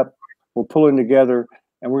tightening up, we're pulling together,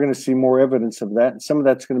 and we're going to see more evidence of that. And some of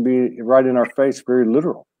that's going to be right in our face, very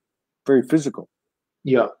literal, very physical.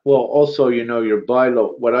 Yeah. Well, also, your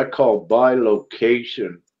what I call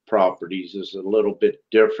bilocation properties is a little bit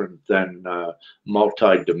different than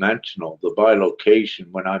multidimensional. The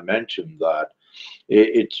bilocation, when I mentioned that,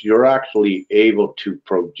 you're actually able to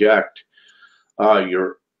project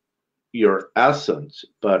your essence,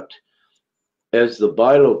 but as the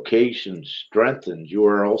bilocation strengthens, you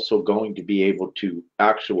are also going to be able to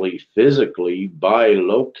actually physically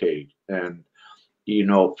bilocate. And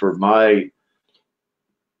for my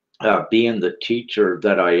being the teacher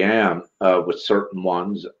that I am with certain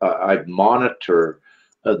ones, I monitor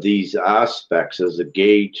these aspects as a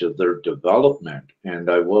gauge of their development. And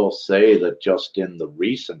I will say that just in the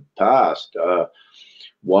recent past,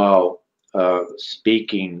 while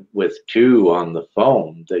speaking with two on the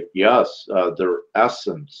phone, that yes, their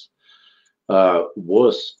essence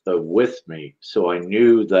was with me. So I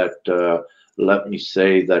knew that let me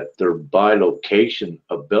say that their bilocation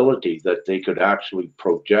ability, that they could actually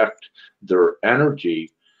project their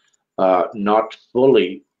energy, not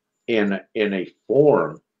fully in a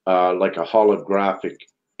form like a holographic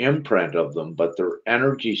imprint of them, but their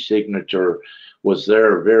energy signature was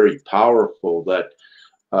there, very powerful. That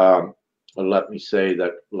let me say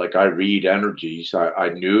that, like, I read energies, I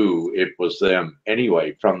knew it was them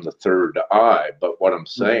anyway from the third eye. But what I'm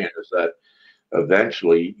saying is that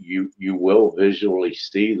eventually you will visually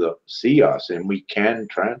see us, and we can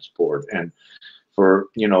transport. And for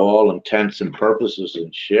all intents and purposes, in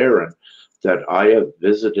sharing that, I have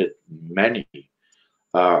visited many.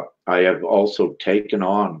 I have also taken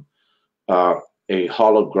on a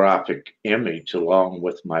holographic image along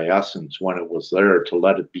with my essence when it was there, to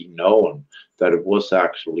let it be known that it was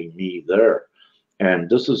actually me there. And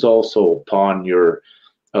this is also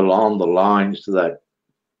along the lines that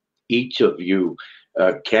each of you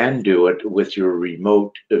can do it with your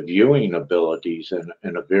remote viewing abilities.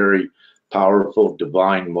 And a very powerful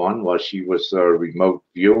divine one, while she was remote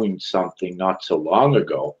viewing something not so long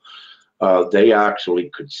ago, they actually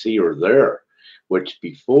could see her there, which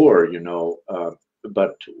before,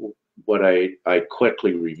 but what I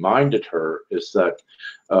quickly reminded her is that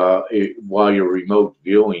while you're remote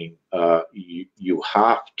viewing, you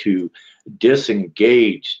have to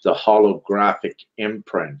disengage the holographic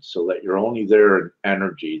imprint, so that you're only there in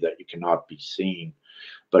energy, that you cannot be seen.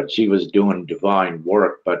 But she was doing divine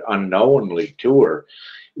work, but unknowingly to her,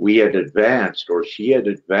 we had advanced, or she had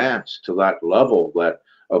advanced to that level that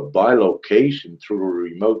of bilocation through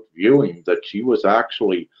remote viewing, that she was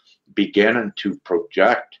actually beginning to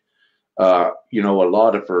project a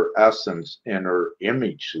lot of her essence and her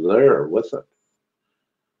image there with it.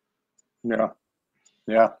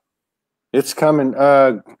 Yeah, it's coming.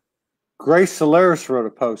 Grace Solaris wrote a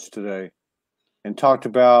post today and talked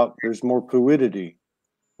about there's more fluidity,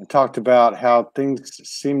 and talked about how things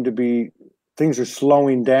are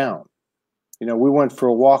slowing down. We went for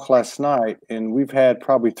a walk last night, and we've had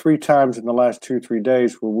probably 3 times in the last 2 or 3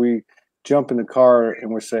 days where we jump in the car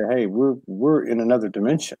and we say, "Hey, we're in another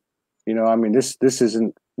dimension." This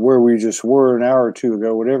isn't where we just were an hour or 2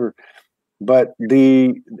 ago, whatever. But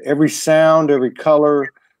every sound, every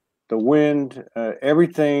color, the wind,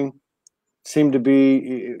 everything seemed to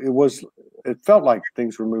be. It felt like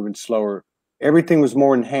things were moving slower, everything was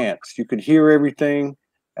more enhanced. You could hear everything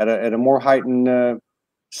at a more heightened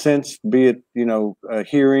sense, be it, you know,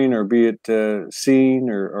 hearing, or be it seeing,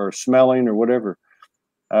 or smelling, or whatever.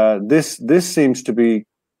 This seems to be,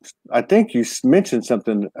 I think you mentioned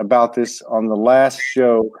something about this on the last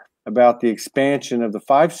show about the expansion of the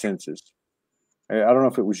five senses. I don't know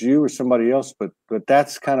if it was you or somebody else, but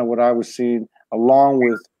that's kind of what I was seeing, along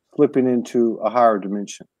with flipping into a higher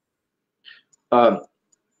dimension.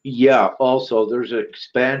 Yeah, also there's an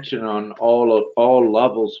expansion on all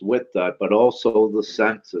levels with that, but also the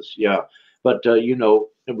senses. Yeah, but you know,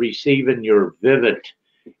 receiving your vivid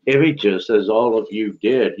images as all of you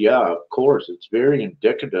did, yeah, of course, it's very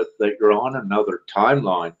indicative that you're on another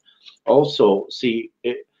timeline. Also, see,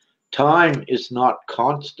 time is not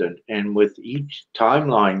constant, and with each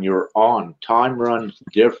timeline you're on, time runs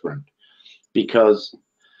different, because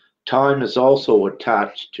time is also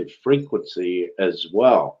attached to frequency as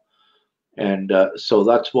well. And so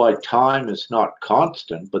that's why time is not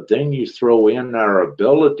constant. But then you throw in our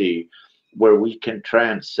ability where we can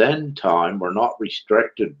transcend time. We're not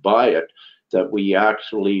restricted by it, that we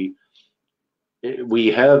actually, we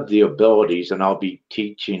have the abilities, and I'll be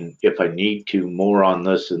teaching, if I need to, more on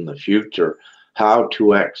this in the future, how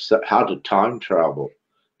to time travel.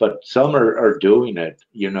 But some are doing it,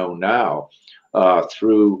 you know, now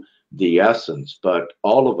through the essence. But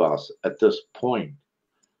all of us at this point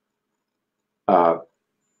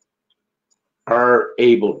are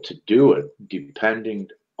able to do it, depending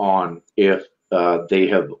on if they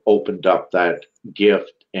have opened up that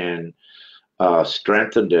gift and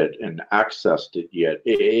strengthened it and accessed it yet.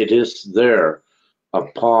 It is there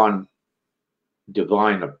upon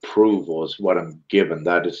divine approval is what I'm given.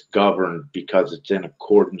 That is governed because it's in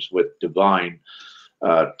accordance with divine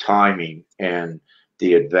timing and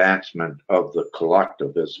the advancement of the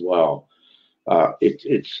collective as well.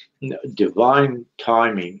 It's divine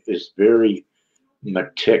timing is very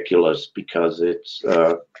meticulous, because it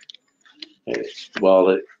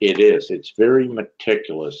is. It's very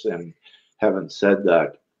meticulous. And having said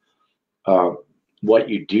that, what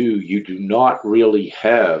you do not really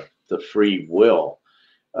have the free will,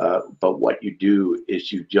 but what you do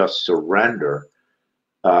is you just surrender.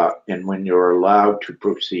 And when you're allowed to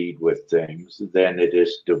proceed with things, then it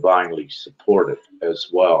is divinely supported as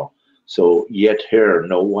well. So yet here,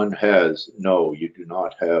 no, you do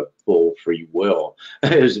not have full free will.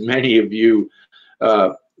 As many of you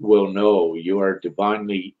will know, you are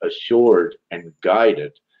divinely assured and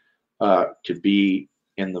guided to be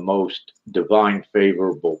in the most divine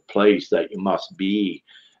favorable place that you must be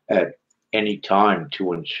at any time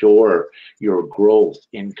to ensure your growth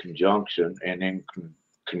in conjunction and in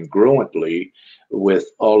congruently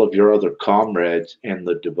with all of your other comrades in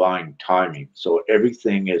the divine timing. So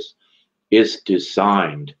everything is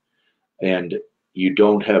designed, and you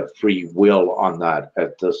don't have free will on that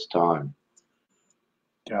at this time.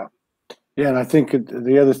 Yeah. Yeah, and I think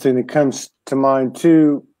the other thing that comes to mind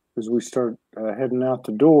too, as we start heading out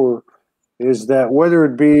the door, is that whether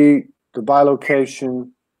it be the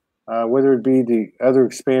bilocation, whether it be the other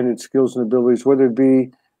expanded skills and abilities, whether it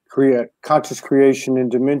be conscious creation in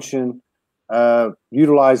dimension,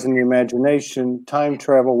 utilizing the imagination, time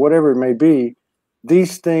travel, whatever it may be,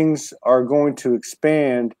 these things are going to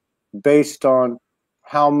expand based on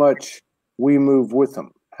how much we move with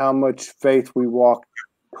them, how much faith we walk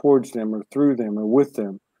towards them or through them or with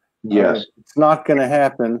them. Yes. It's not going to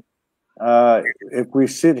happen if we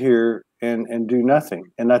sit here and do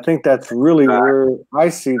nothing. And I think that's really where I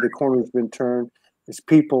see the corner's been turned, is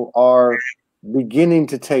people are beginning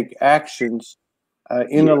to take actions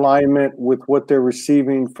in alignment with what they're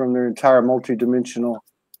receiving from their entire multidimensional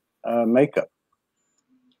makeup.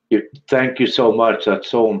 Thank you so much. That's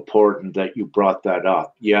so important that you brought that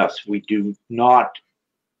up. Yes, we do not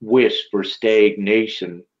wish for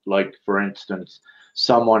stagnation, like, for instance,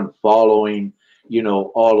 someone following, you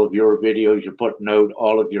know, all of your videos, you're putting out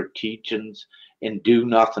all of your teachings and do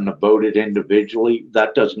nothing about it individually.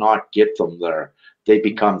 That does not get them there. They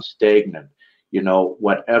become stagnant. You know,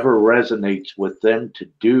 whatever resonates with them to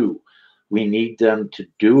do, we need them to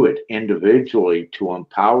do it individually to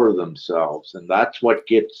empower themselves. And that's what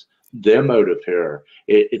gets them out of here.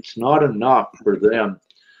 It's not enough for them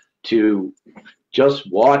to just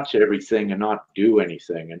watch everything and not do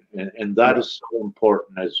anything. And that is so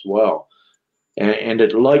important as well. And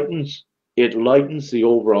it lightens the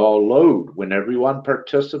overall load when everyone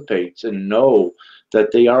participates and know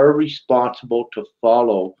that they are responsible to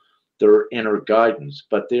follow their inner guidance,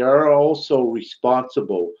 but they are also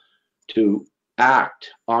responsible to act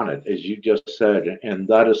on it, as you just said, and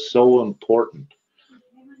that is so important.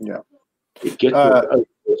 Yeah, it gets us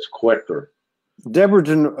quicker. Deborah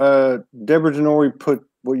Denori put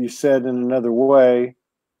what you said in another way,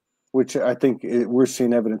 which I think we're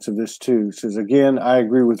seeing evidence of this too. Says again, I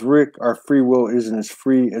agree with Rick. Our free will isn't as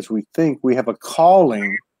free as we think. We have a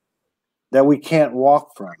calling that we can't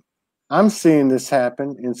walk from. I'm seeing this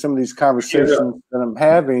happen in some of these conversations that I'm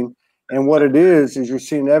having, and what it is you're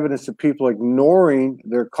seeing evidence of people ignoring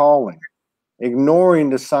their calling, ignoring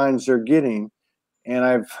the signs they're getting. And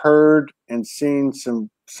I've heard and seen some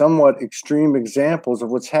somewhat extreme examples of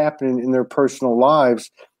what's happening in their personal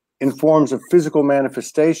lives in forms of physical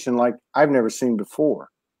manifestation like I've never seen before.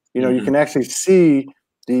 You know, you can actually see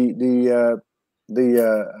the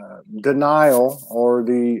denial or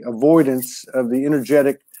the avoidance of the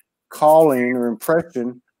energetic calling or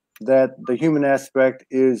impression that the human aspect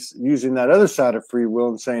is using that other side of free will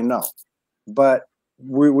and saying no. But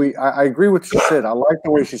I agree with what she said. I like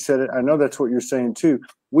the way she said it. I know that's what you're saying too.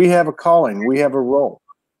 We have a calling. We have a role,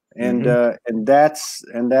 and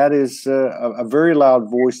that is a very loud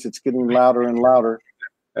voice that's getting louder and louder.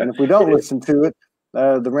 And if we don't listen to it,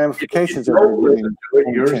 the ramifications are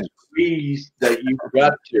getting you're squeezed that you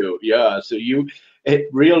got to. Yeah. So you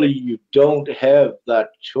don't have that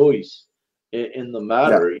choice in the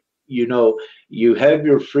matter. Yeah. You know, you have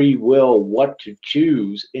your free will what to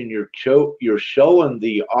choose, and you're showing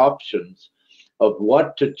the options of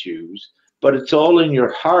what to choose, but it's all in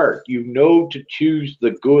your heart. You know to choose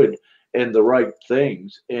the good and the right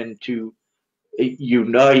things, and to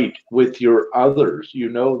unite with your others. You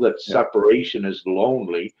know that separation is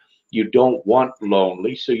lonely. You don't want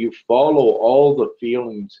lonely, so you follow all the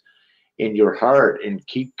feelings in your heart and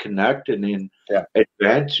keep connecting and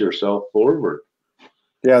advance yourself forward.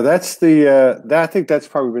 Yeah, that's the. I think that's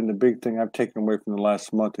probably been the big thing I've taken away from the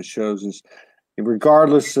last month of shows is,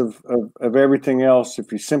 regardless of everything else,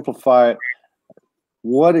 if you simplify it,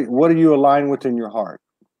 what do you align with in your heart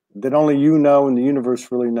that only you know and the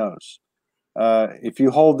universe really knows? If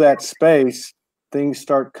you hold that space, things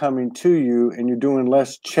start coming to you, and you're doing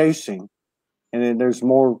less chasing, and then there's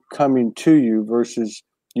more coming to you versus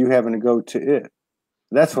you having to go to it.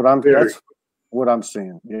 That's what I'm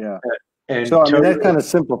seeing. Yeah. And so, I mean, that kind of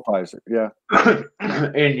simplifies it. Yeah.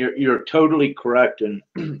 And you're totally correct. And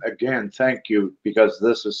again, thank you, because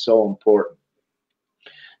this is so important.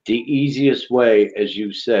 The easiest way, as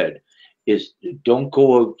you said, is don't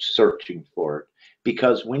go out searching for it.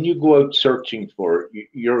 Because when you go out searching for it,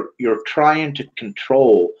 you're trying to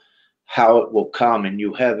control how it will come, and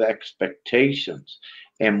you have expectations.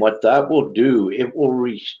 And what that will do, it will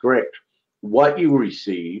restrict what you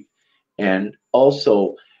receive, and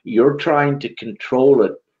also you're trying to control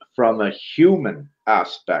it from a human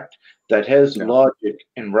aspect that has logic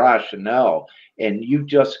and rationale, and you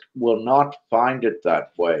just will not find it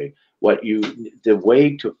that way. The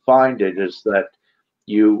way to find it is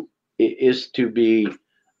to be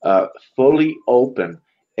fully open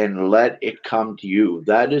and let it come to you.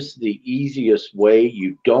 That is the easiest way.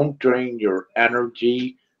 You don't drain your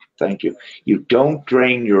energy. Thank you. You don't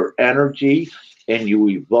drain your energy, and you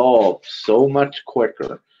evolve so much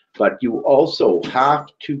quicker. But you also have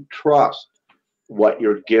to trust what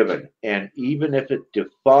you're given. And even if it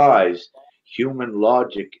defies human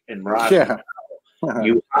logic and rationale,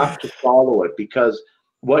 you have to follow it, because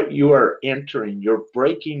what you are entering, you're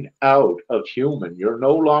breaking out of human. You're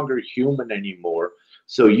no longer human anymore.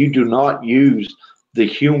 So you do not use the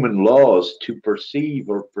human laws to perceive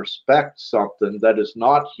or perspect something that is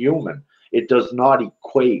not human. It does not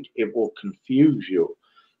equate. It will confuse you.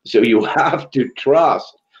 So you have to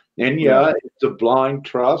trust. And it's a blind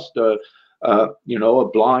trust, a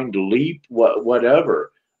blind leap,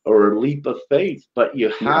 whatever, or a leap of faith. But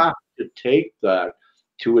you have to take that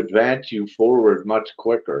to advance you forward much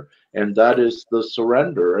quicker. And that is the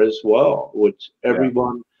surrender as well, which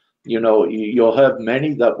everyone, you'll have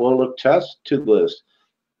many that will attest to this,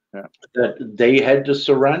 that they had to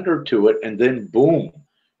surrender to it, and then boom,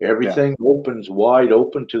 everything opens wide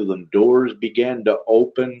open to them. Doors began to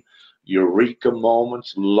open, eureka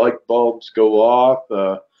moments, light bulbs go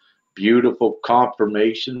off, beautiful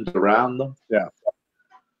confirmations around them.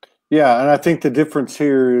 Yeah, and I think the difference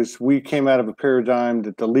here is we came out of a paradigm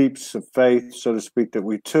that the leaps of faith, so to speak, that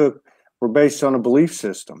we took were based on a belief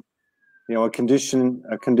system, a conditioning,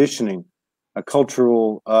 a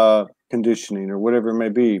cultural conditioning, or whatever it may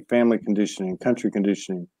be, family conditioning, country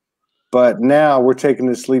conditioning. But now we're taking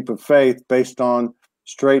this leap of faith based on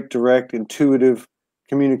straight, direct, intuitive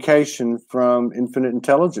communication from infinite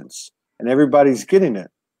intelligence, and everybody's getting it.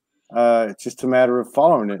 It's just a matter of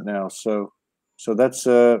following it now. So that's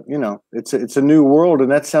it's a new world, and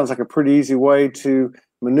that sounds like a pretty easy way to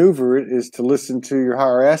maneuver it, is to listen to your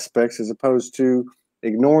higher aspects as opposed to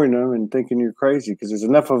ignoring them and thinking you're crazy, because there's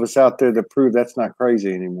enough of us out there that prove that's not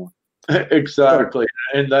crazy anymore. Exactly.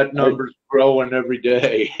 And that number's growing every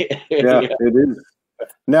day. Yeah, it is.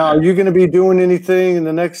 Now, are you going to be doing anything in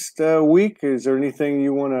the next week? Is there anything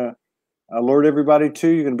you want to alert everybody to?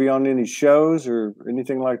 You're going to be on any shows or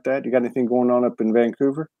anything like that? You got anything going on up in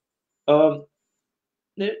Vancouver?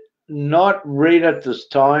 Not right at this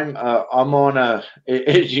time. I'm on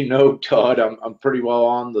as you know, Todd, I'm pretty well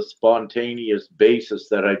on the spontaneous basis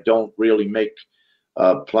that I don't really make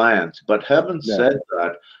plans. But having said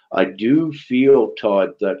that, I do feel,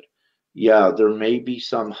 Todd, that yeah, there may be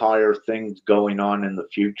some higher things going on in the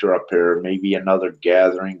future up here, maybe another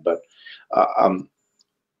gathering, but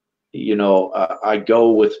you know, I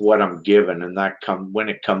go with what I'm given, and that when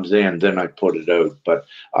it comes in, then I put it out. But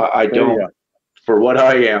I don't, for what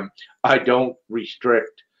I am, I don't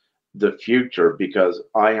restrict the future, because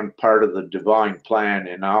I am part of the divine plan,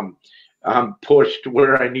 and I'm pushed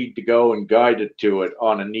where I need to go and guided to it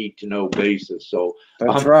on a need to know basis. So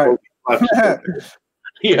that's right.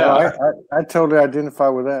 Yeah, I totally identify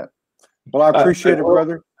with that. Well, I appreciate it,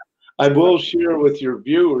 brother. I will share with your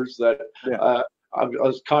viewers that I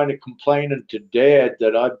was kind of complaining to Dad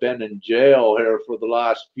that I've been in jail here for the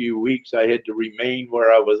last few weeks. I had to remain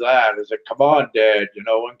where I was at. I said, "Come on, Dad, you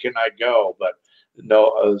know, when can I go?" But no,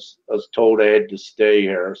 I was told I had to stay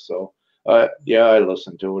here. So yeah, I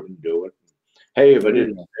listened to it and do it. Hey, if I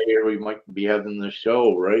didn't stay here, we might be having the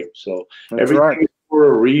show, right? So everything is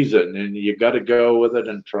for a reason, and you got to go with it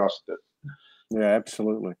and trust it. Yeah,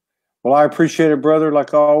 absolutely. Well, I appreciate it, brother.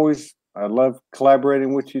 Like always, I love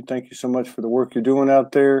collaborating with you. Thank you so much for the work you're doing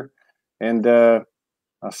out there. And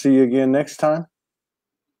I'll see you again next time.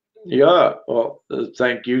 Yeah, well,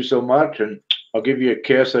 thank you so much. And I'll give you a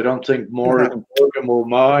kiss. I don't think Morgan will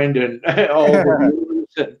mind. And all the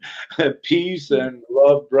viewers, and peace and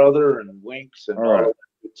love, brother, and winks and all that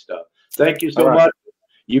good stuff. Thank you so much.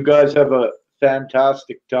 You guys have a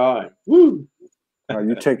fantastic time. Woo! All right,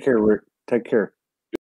 you take care, Rick. Take care.